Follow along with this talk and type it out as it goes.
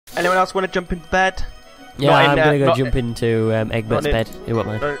Anyone else want to jump into bed? Yeah, I'm gonna go jump into Egbert's bed. He won't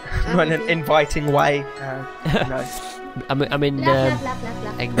mind. Not in an inviting way. No. I'm in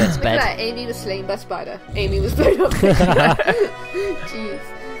Egbert's bed. Like Amy was slain by spider. Amy was blown up. Jeez.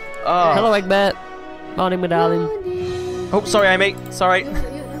 Oh. Hello, Egbert. Morning, my darling. Oh, sorry, Amy. Sorry. You're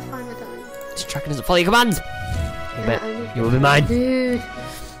fine, my darling. This tracker doesn't follow your commands. Egbert, you will be mine. Dude.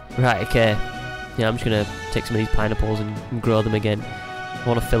 Right, okay. Yeah, I'm just gonna take some of these pineapples and grow them again. I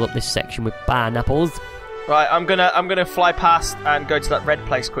want to fill up this section with pineapples. Right, I'm gonna fly past and go to that red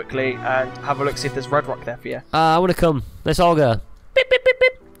place quickly and have a look, see if there's red rock there for you. I want to come. Let's all go. Beep, beep, beep,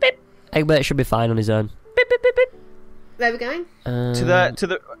 beep, beep. Egbert should be fine on his own. Beep, beep, beep, beep. Where are we going? To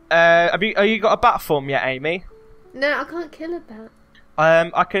the. Have you got a bat form yet, Amy? No, I can't kill a bat.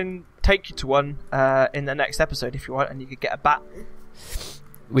 I can take you to one in the next episode if you want, and you could get a bat.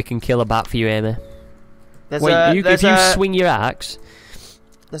 We can kill a bat for you, Amy. If you swing your axe,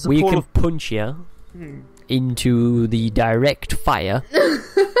 we can punch you into the direct fire. What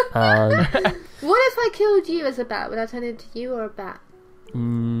if I killed you as a bat? Would I turn into you or a bat?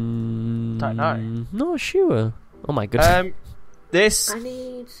 Don't know. Not sure. Oh my goodness. This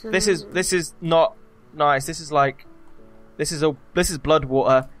is not nice. This is blood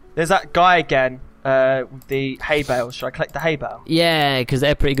water. There's that guy again with the hay bales. Should I collect the hay bale? Yeah, because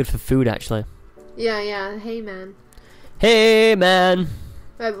they're pretty good for food actually. Yeah. Hey man. Hey man.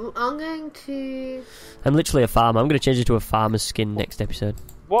 Right, I'm going to. I'm literally a farmer. I'm going to change it to a farmer's skin next episode.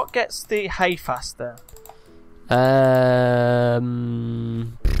 What gets the hay faster? Because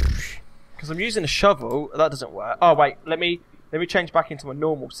I'm using a shovel. That doesn't work. Oh wait, let me change back into my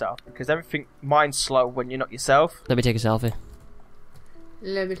normal self because mine's slow when you're not yourself. Let me take a selfie.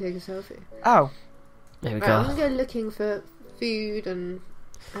 Let me take a selfie. Oh. There we right, go. I'm going to go looking for food and.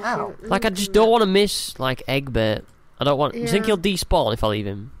 Ow. Like I just don't want to miss like Egbert. I don't want. Yeah. Do you think he'll despawn if I leave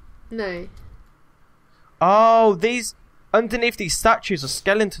him? No. Oh, these underneath these statues are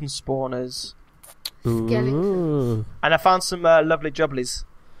skeleton spawners. Skeleton. And I found some lovely jubblies.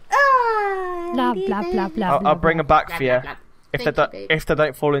 Blah blah blah blah. I'll bring them back for you if they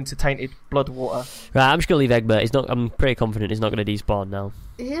don't fall into tainted blood water. Right, I'm just gonna leave Egbert. He's not. I'm pretty confident he's not gonna despawn now.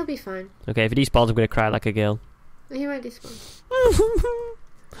 He'll be fine. Okay, if he despawns, I'm gonna cry like a girl. He won't despawn.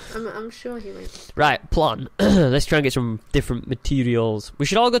 I'm sure he won't. Right, plan. Let's try and get some different materials. We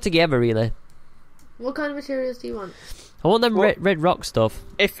should all go together, really. What kind of materials do you want? I want them red rock stuff.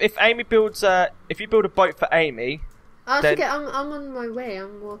 If Amy builds if you build a boat for Amy. I then... forget. I'm on my way.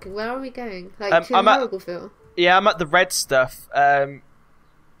 I'm walking. Where are we going? Like to Horribleville? Yeah, I'm at the red stuff. Yeah,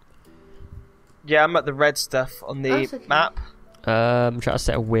 I'm at the red stuff on the map. I'm trying to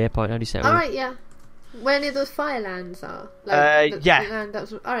set a waypoint. How do you set a waypoint? Alright, yeah. Where near those firelands are? Yeah.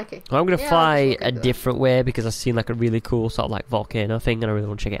 Okay. Well, I'm going to fly a different way because I've seen like a really cool sort of like volcano thing and I really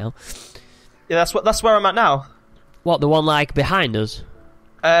want to check it out. Yeah, that's where I'm at now. What, the one like behind us?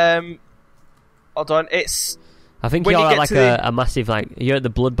 Hold on, I think you're at like a massive like you're at the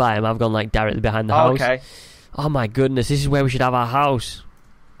blood biome. I've gone like directly behind the house. Okay. Oh my goodness, this is where we should have our house.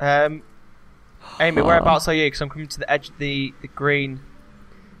 Amy, whereabouts are you? Because I'm coming to the edge of the green.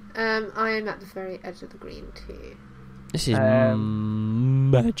 I am at the very edge of the green too. This is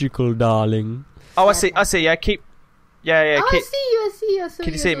magical, darling. Oh, I see. Yeah, keep. Yeah. Oh, I see you.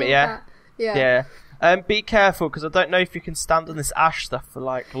 Can you see me? Yeah. Yeah. Be careful because I don't know if you can stand on this ash stuff for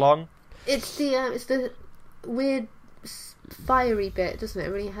like long. It's the weird fiery bit, doesn't it? It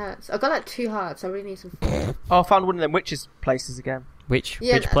really hurts. I got like 2 hearts. I really need some food. Oh, I found one of them witches places again. Which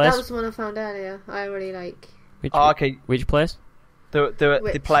place? That was the one I found earlier. I really like. Okay. Which place?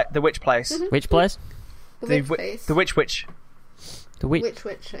 The witch place. Mm-hmm. Which place? The witch place. The witch.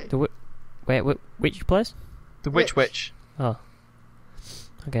 The witch. Which place? The witch. Oh.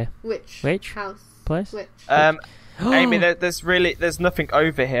 Okay. Which house? Place? Which. Amy, there's nothing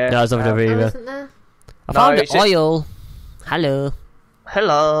over here. No, there's nothing over here. Isn't there? I found oil. Hello.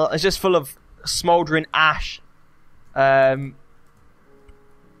 It's just full of smouldering ash.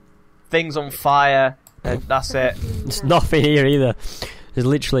 Things on fire. And that's it. There's nothing here either. There's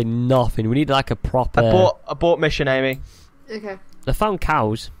literally nothing. We need like a proper. Abort mission, Amy. Okay. I found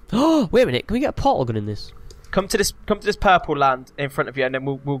cows. Oh, wait a minute. Can we get a portal gun in this? Come to this purple land in front of you, and then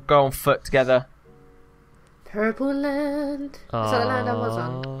we'll go on foot together. Purple land. Is that the land I was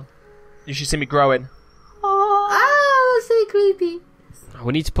on? You should see me growing. Oh, that's so creepy.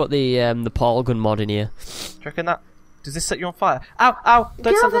 We need to put the portal gun mod in here. Do you reckon that? Does this set you on fire? Ow!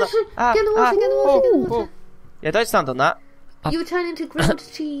 Don't stand on that. Get in the water. Yeah, don't stand on that. You would turn into grilled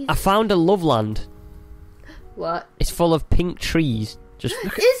cheese. I found a love land. What? It's full of pink trees. Just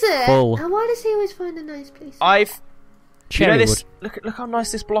Is it? full. And why does he always find a nice place? Cherry this? wood. Look how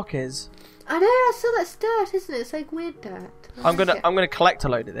nice this block is. I know. I saw that's dirt, isn't it? It's like weird dirt. I'm gonna collect a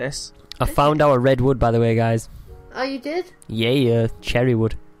load of this. I found our redwood, by the way, guys. Oh, you did? Yeah, cherry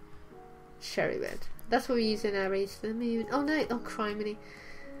wood. Cherry wood. That's what we use in our race to the moon. Oh no! Oh, criminy!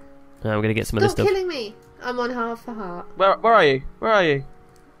 Now we're gonna get some of this Stop stuff. killing me! I'm on half a heart. Where are you? Where are you?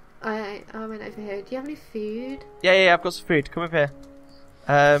 I went over here. Do you have any food? Yeah. I've got some food. Come over here.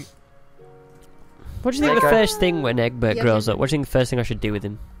 What do you think the Okay. first thing when Egbert Yeah, grows yeah. up? What do you think the first thing I should do with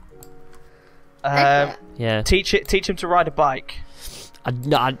him? Egbert. Yeah. Teach him to ride a bike. I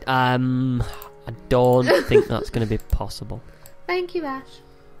don't think that's going to be possible. Thank you, Ash.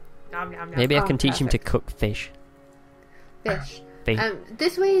 Nom, nom, nom. Maybe I Oh, can teach him to perfect. cook fish. Fish. Fish.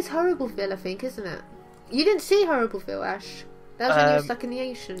 This way is Horribleville, I think, isn't it? You didn't see Horribleville, Ash. That was when you were stuck in the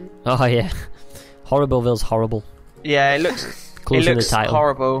ocean. Oh yeah, Horribleville's horrible. Yeah, it looks. Clues it in the looks title.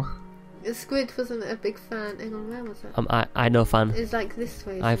 horrible. Squid wasn't a big fan. Hang on, where was it? I no fan. It's like this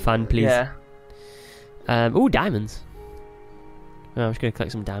way. I isn't fan, it? please. Yeah. Ooh, diamonds. Oh, I'm just gonna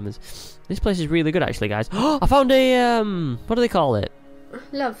collect some diamonds. This place is really good, actually, guys. I found a what do they call it?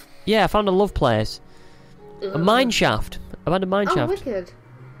 Love. Yeah, I found a love place. A mine shaft. I found a mine Oh, shaft. wicked.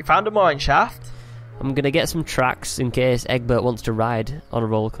 You found a mine shaft. I'm gonna get some tracks in case Egbert wants to ride on a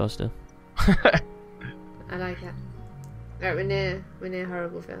roller coaster. I like that. Right, we're near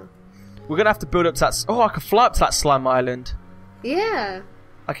Horribleville. We're gonna have to build up to that. Oh, I could fly up to that slime island. Yeah.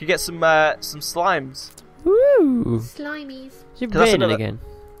 I could get some slimes. Woo! Slimies. Is it 'Cause that's raining another- again?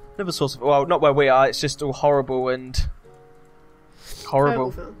 Another source of, well, not where we are. It's just all horrible and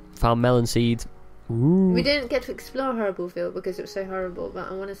horrible. Horribleville. Found melon seeds. Ooh. We didn't get to explore Horribleville because it was so horrible,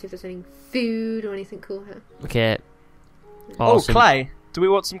 but I want to see if there's any food or anything cool here. Okay. Oh, Awesome. clay. Do we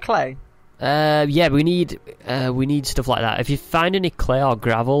want some clay? Yeah, we need stuff like that. If you find any clay or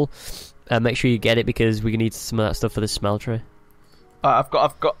gravel, make sure you get it because we need some of that stuff for the smeltery.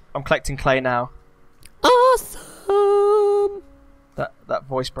 I'm collecting clay now. Awesome. That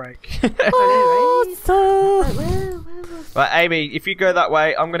voice break. Awesome. Right, where was Right, Amy, if you go that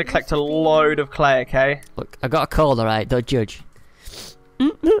way, I'm going to collect a load of clay, okay? Look, I got a cold, alright, don't judge.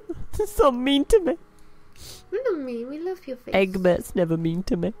 So mean to me. We're not mean, we love your face. Egbert's never mean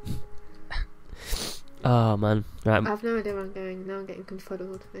to me. Oh man. Right. I have no idea where I'm going. Now I'm getting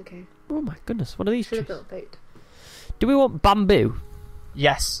confuddled. Okay. Oh my goodness, what are these Should have trees? built a boat. Do we want bamboo?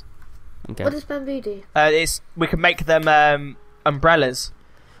 Yes. Okay. What does bamboo do? We can make them umbrellas.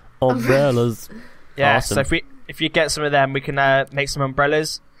 Umbrellas. Yeah, Awesome. so if you get some of them, we can make some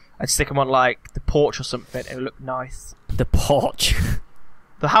umbrellas and stick them on like the porch or something. It'll look nice. The porch.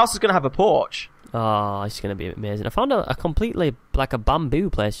 The house is going to have a porch. Oh, it's going to be amazing. I found a completely, like a bamboo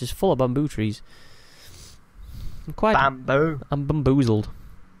place, just full of bamboo trees. Bamboo. I'm bamboozled.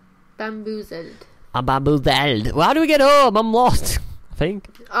 Bamboozled. I'm bamboozled. Well, how do we get home? I'm lost. I think.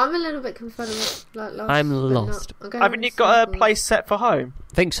 I'm a little bit confuddled. Like lost. I'm but lost. not. I'm going Haven't in you got a circles. place set for home?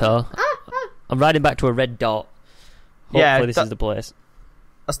 I think so. I'm riding back to a red dot. Hopefully Yeah, this is the place.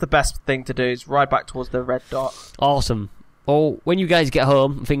 That's the best thing to do, is ride back towards the red dot. Awesome. Oh, when you guys get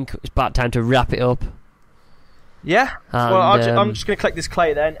home, I think it's about time to wrap it up. Yeah. And, Well, I'm just going to collect this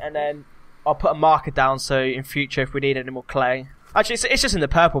clay then, and then I'll put a marker down so in future if we need any more clay. Actually, it's just in the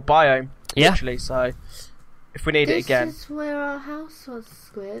purple biome, Yeah. literally, so if we need it again. This is where our house was,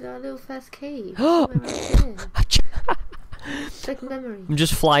 Squid. Our little first cave. Somewhere right there. It's like memory. I'm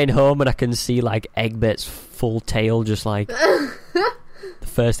just flying home and I can see like Egbert's full tail, just like the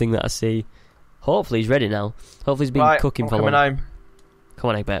first thing that I see. Hopefully he's ready now. Hopefully he's been Right, cooking I'm for coming long. home. Come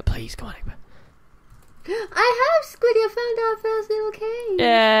on, Egbert, please, come on, Egbert. I have, Squiddy. I found our first little cave.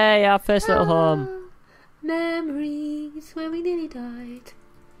 Yay, our first little home. Ah, memories where we nearly died.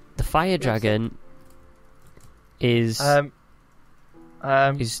 The fire dragon is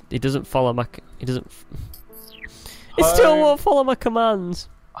it doesn't follow my it doesn't it still won't follow my commands.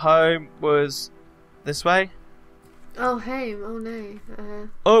 Home was this way. Oh, home. Oh, no.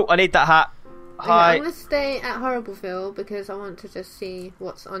 Oh, I need that hat. Okay, Hi. I'm going to stay at Horribleville because I want to just see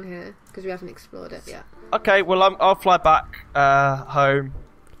what's on here because we haven't explored it yet. Okay, well I'll fly back home.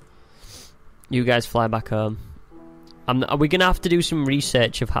 You guys fly back home. We're gonna have to do some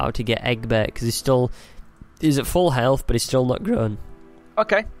research of how to get Egbert because he's at full health but he's still not grown.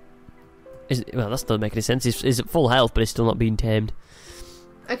 Okay. Well, that doesn't make any sense. He's at full health but he's still not being tamed.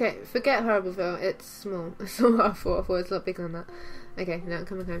 Okay, forget Horribleville. It's small. It's not what I thought. It's a lot bigger than that. Okay, now I'm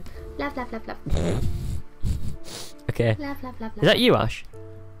coming home. Love, love, love, love. Okay. Love, love, love, love. Is that you, Ash?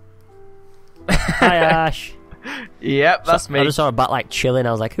 Hi, Ash. Yep, that's I me. just saw a bat like chilling.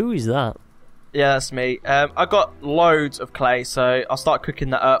 I was like, who is that? Yeah, that's me. I got loads of clay, so I'll start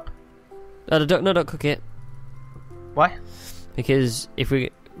cooking that up. No, don't cook it. Why? Because if we're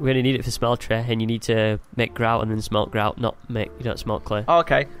going to need it for smelter, and you need to make grout and then smelt grout, you don't smelt clay. Oh,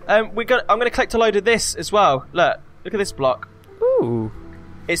 okay. I'm going to collect a load of this as well. Look at this block. Ooh.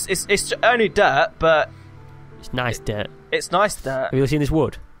 It's only dirt, but It's nice dirt. it's nice dirt. Have you seen this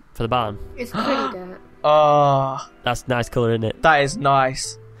wood for the barn? It's pretty dirt. Oh, That's nice colour, isn't it? that is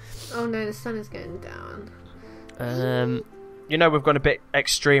nice. Oh no, the sun is going down. You know we've gone a bit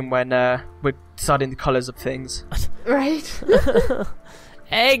extreme when we're deciding the colours of things. Right.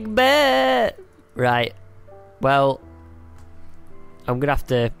 Egg bet. Right. Well, I'm gonna have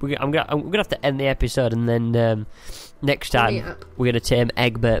to. I'm gonna have to end the episode, and then next Meet time up. we're gonna tame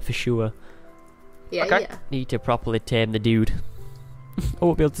Egbert for sure. Yeah, Okay. yeah. Need to properly tame the dude. I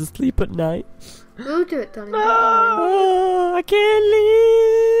won't be able to sleep at night. We'll do it, darling. Don't Oh, I can't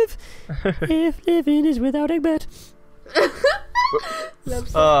live if living is without Egbert. worry. Love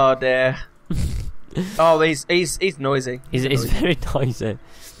it. Oh dear. Oh, he's noisy. He's very noisy.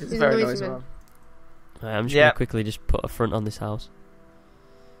 He's He's a very a noisy noisy man. one. Right, I'm just Yeah. gonna quickly just put a front on this house.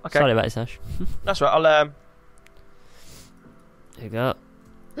 Okay, Sorry about this, Ash. that's right. I'll There you go.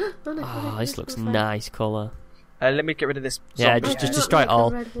 Oh, no, Oh, no, this no, looks no, no. nice colour. let me get rid of this. Yeah, zombie just head. destroy it Not like a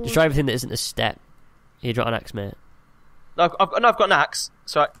all. red wall. Destroy everything that isn't a step. You got an axe, mate. No, I've got an axe.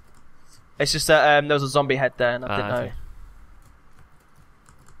 So it's just that there was a zombie head there, and I didn't know. Okay.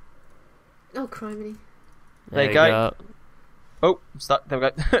 Oh, criminy. There you go. Oh, I'm stuck. There we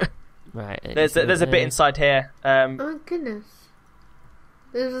go. Right. there's a bit inside here. Oh, goodness.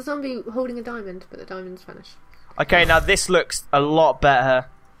 There's a zombie holding a diamond, but the diamond's vanished. Okay, now this looks a lot better.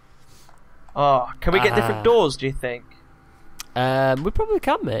 Oh, can we get different doors? Do you think? We probably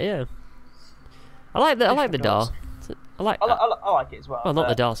can, mate. Yeah. I like the Different door. doors. I like. I like it as well. Well, not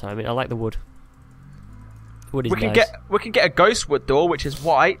the door. Sorry, I mean I like the wood. Wood is We can nice. get a ghost wood door, which is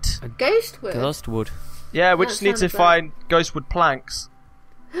white. Ghost wood? Ghost wood. Yeah, we That just need to sounds bad. find ghost wood planks.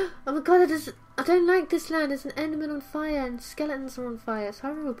 Oh my god, I don't like this land. There's an enderman on fire and skeletons are on fire. It's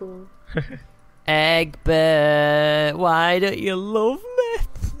horrible. Egbert, why don't you love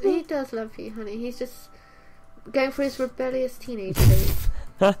me? He does love you, honey. He's just going for his rebellious teenage phase.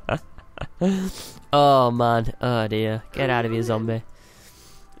 Oh man, oh dear, get out of here, zombie.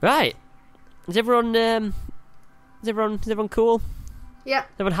 Right, is everyone cool? Yeah. Is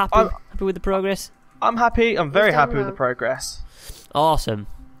everyone happy? Happy with the progress? I'm happy. I'm very He's happy done with the well. progress. Awesome.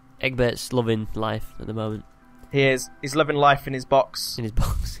 Egbert's loving life at the moment He is. He's living life in his box. in his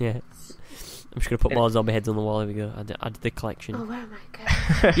box. Yeah. I'm just gonna put more zombie heads on the wall. Here we go. Add the collection. Oh, where am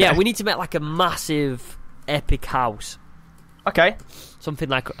I going? Yeah, we need to make like a massive, epic house. Okay. Something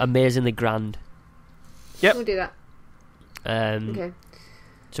like amazingly grand. Yep. We'll do that. Okay.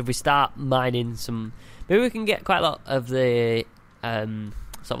 So if we start mining some, maybe we can get quite a lot of the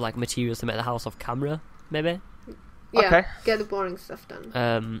sort of like materials to make the house off camera. Maybe. Yeah. Okay. Get the boring stuff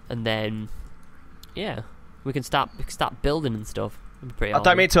done. And then, yeah, we can start building and stuff. It'd be pretty I don't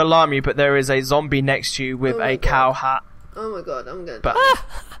awesome. mean to alarm you, but there is a zombie next to you with Oh my a cow God. hat. Oh my god, I'm good. But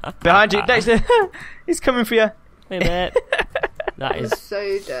behind you, next to, he's coming for you. Hey mate, that I'm is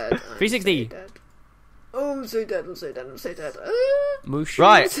so dead. I'm 360. so dead. Oh, I'm so dead. I'm so dead. I'm so dead. Moosh.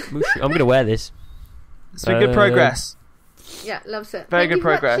 Right. Moosh. I'm gonna wear this. It's been good progress. Yeah, loves it. Very Thank good you for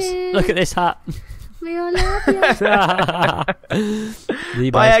progress. watching. Look at this hat. We all love you.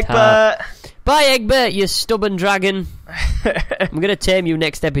 Levi's Bye, hat. Egbert. Bye, Egbert, you stubborn dragon. I'm gonna tame you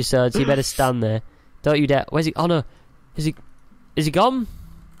next episode, so you better stand there. Don't you dare. Where's he? Oh no, is he gone?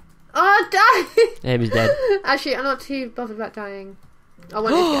 Oh, die! He's dead. Actually, I'm not too bothered about dying. I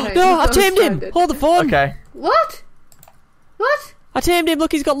want to get home. No, I I'm tamed him. stranded. Hold the phone. Okay. What? What? I tamed him.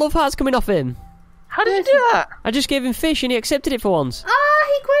 Look, he's got love hearts coming off him. How did you do that? I just gave him fish and he accepted it for once. Ah,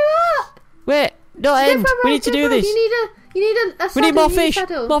 he grew up. Wait, don't end. We need to do this. You need a saddle. We need more you fish.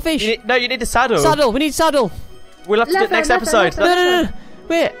 saddle. More fish. You need a saddle. Saddle. We need saddle. We'll have to do it Left next hand, left hand, episode. left hand. No.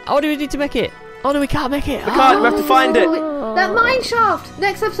 Wait, how do we need to make it? Oh no, we can't make it. We can't. We have to find it. Oh, that mine shaft.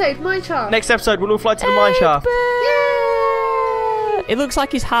 Next episode, mine shaft. Next episode, we'll all fly to the mine shaft. It looks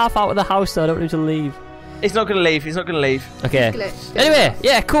like he's half out of the house, though. I don't want him to leave. He's not going to leave. He's not going to leave. Okay. Glitched. Anyway,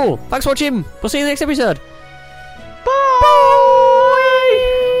 yeah, cool. Thanks for watching. We'll see you in the next episode.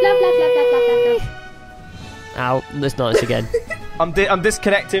 Love. Ow, let's not this again. I'm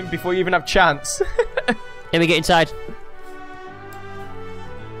disconnecting before you even have chance. Let me get inside.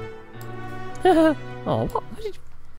 Oh, what?